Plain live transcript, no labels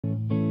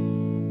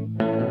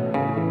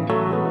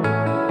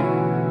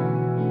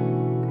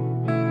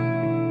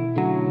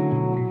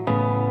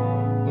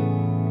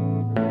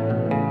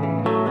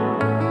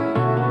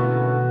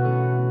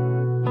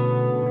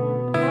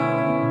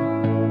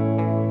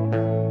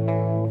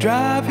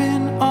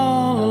driving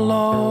all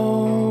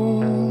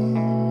alone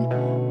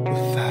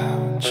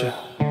without you.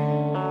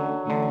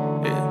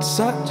 It's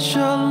such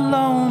a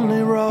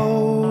lonely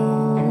road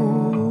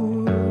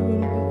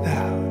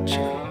without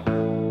you.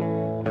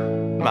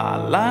 My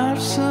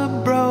life's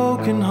a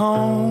broken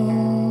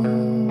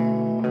home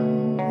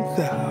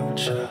without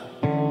you.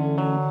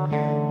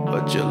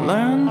 But you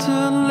learn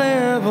to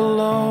live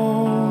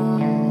alone.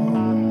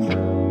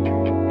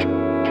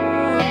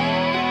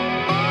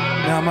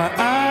 Now my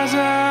eyes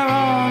are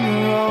on the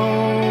road.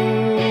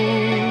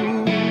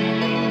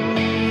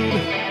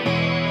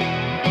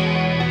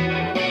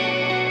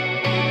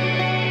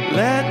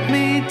 Let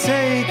me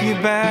take you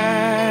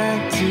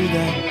back to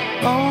that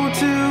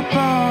 '02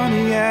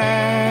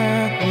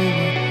 Pontiac. We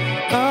were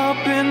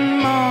up in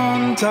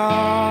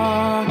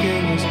Montauk.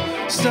 It was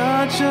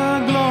such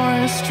a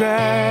glorious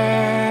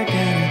track,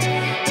 and it's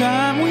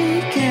time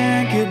we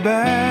can't get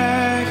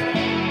back.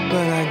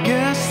 But I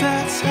guess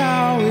that's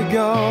how it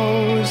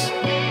goes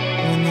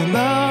when the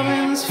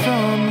loving's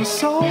from the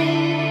soul.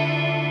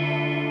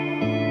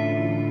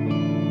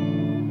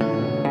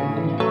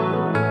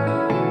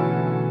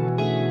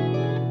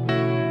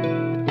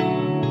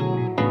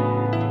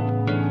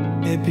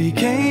 It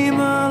became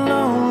a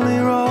lonely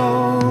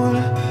road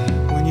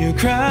when you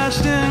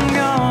crashed and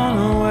gone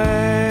away.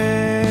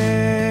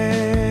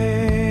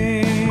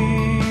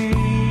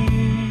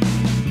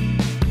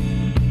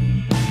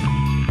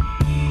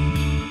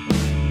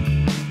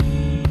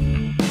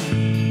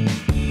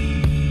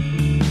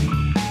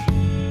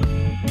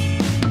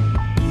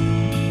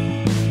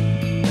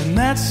 And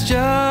that's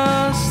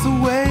just the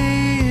way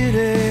it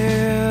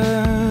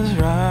is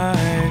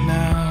right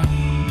now.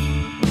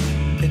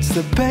 It's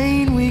the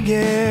pain we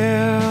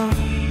give,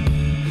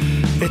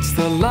 it's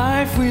the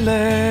life we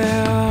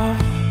live.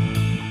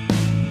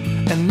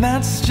 And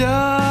that's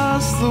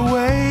just the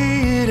way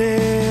it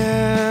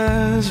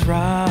is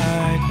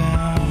right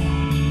now.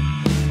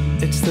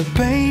 It's the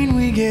pain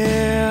we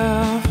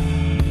give,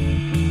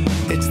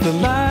 it's the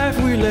life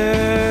we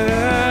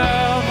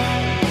live.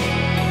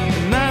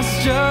 And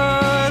that's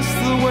just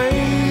the way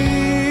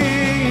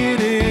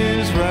it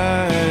is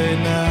right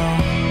now.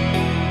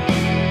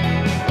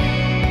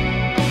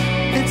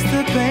 It's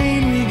the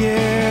pain we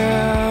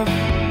give,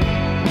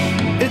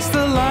 it's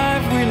the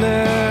life we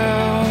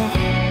live.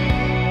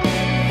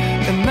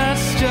 And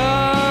that's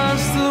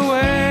just the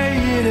way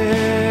it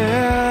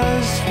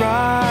is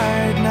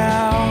right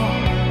now.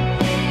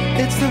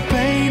 It's the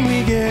pain we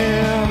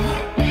give,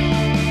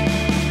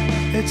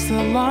 it's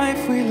the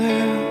life we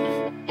live.